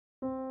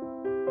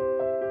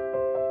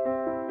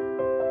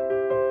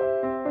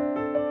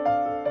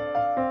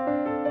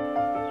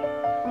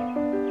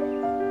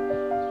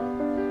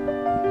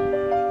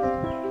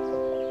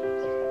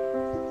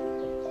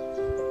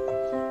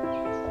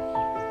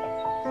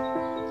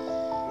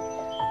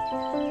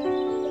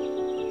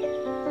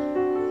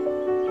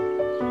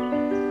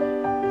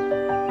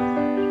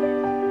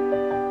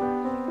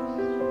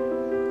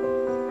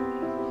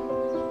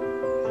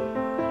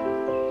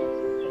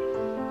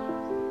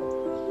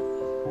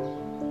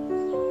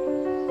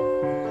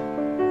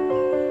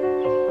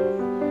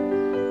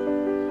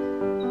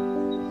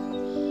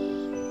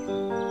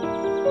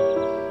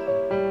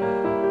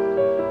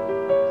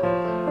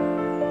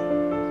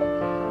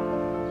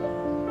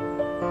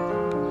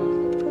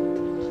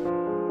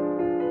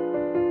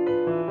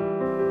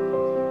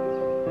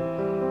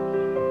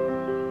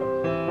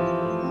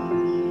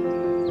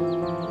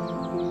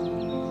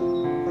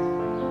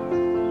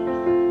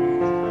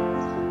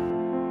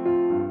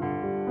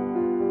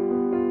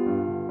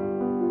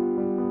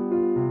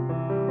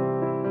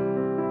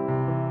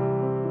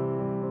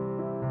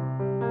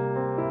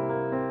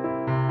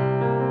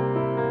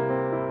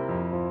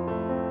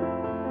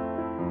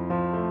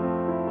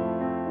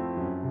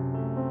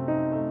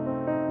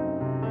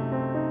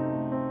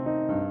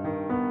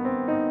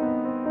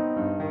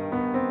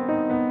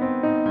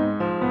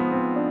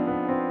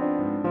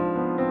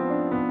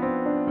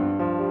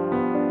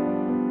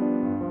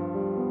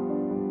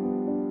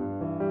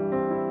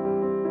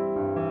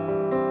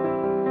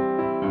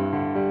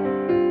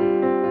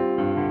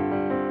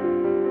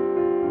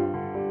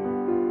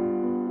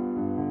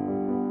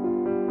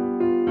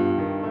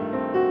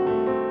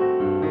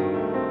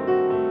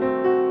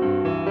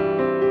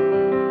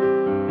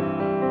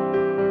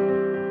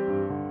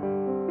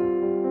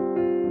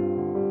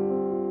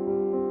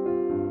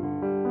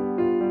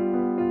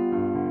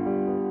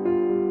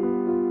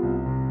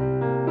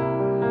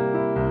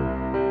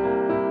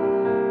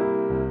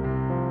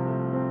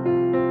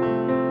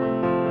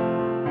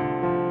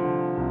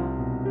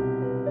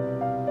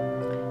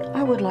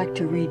I would like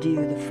to read you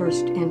the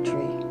first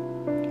entry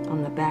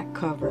on the back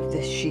cover of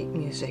this sheet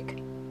music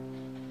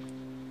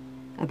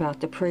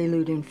about the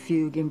Prelude and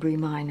Fugue in B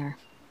minor.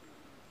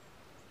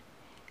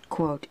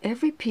 Quote,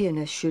 every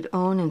pianist should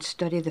own and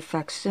study the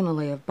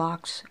facsimile of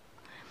Bach's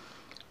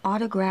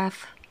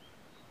autograph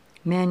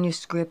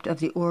manuscript of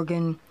the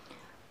organ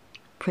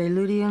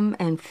Preludium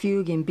and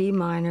Fugue in B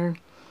minor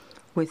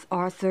with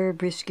Arthur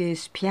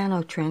Briske's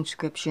piano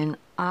transcription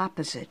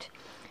opposite,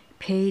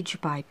 page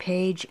by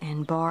page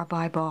and bar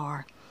by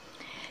bar.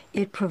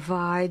 It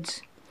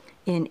provides,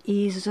 in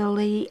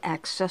easily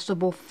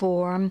accessible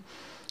form,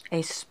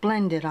 a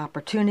splendid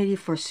opportunity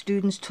for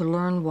students to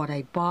learn what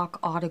a Bach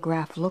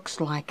autograph looks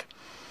like,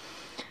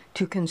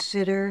 to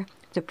consider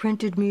the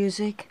printed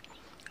music,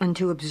 and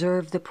to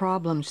observe the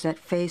problems that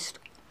faced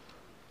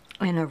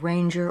an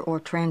arranger or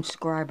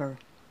transcriber.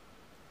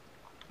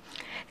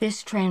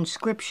 This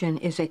transcription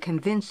is a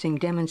convincing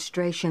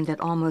demonstration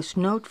that almost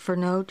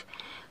note-for-note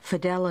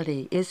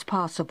fidelity is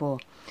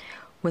possible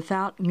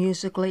without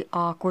musically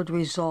awkward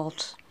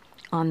results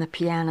on the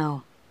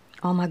piano.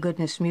 Oh my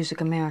goodness,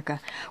 Music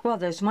America. Well,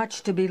 there's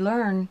much to be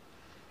learned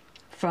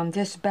from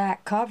this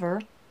back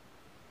cover.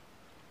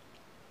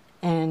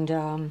 And,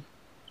 of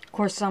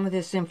course, some of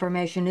this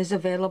information is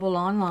available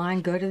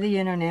online. Go to the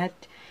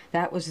internet.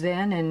 That was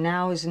then and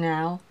now is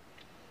now.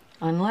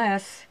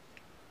 Unless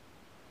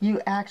you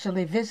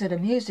actually visit a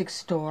music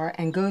store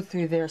and go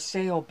through their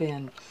sale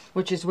bin,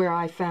 which is where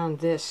I found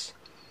this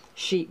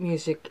sheet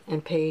music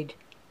and paid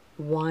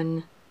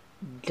 $1.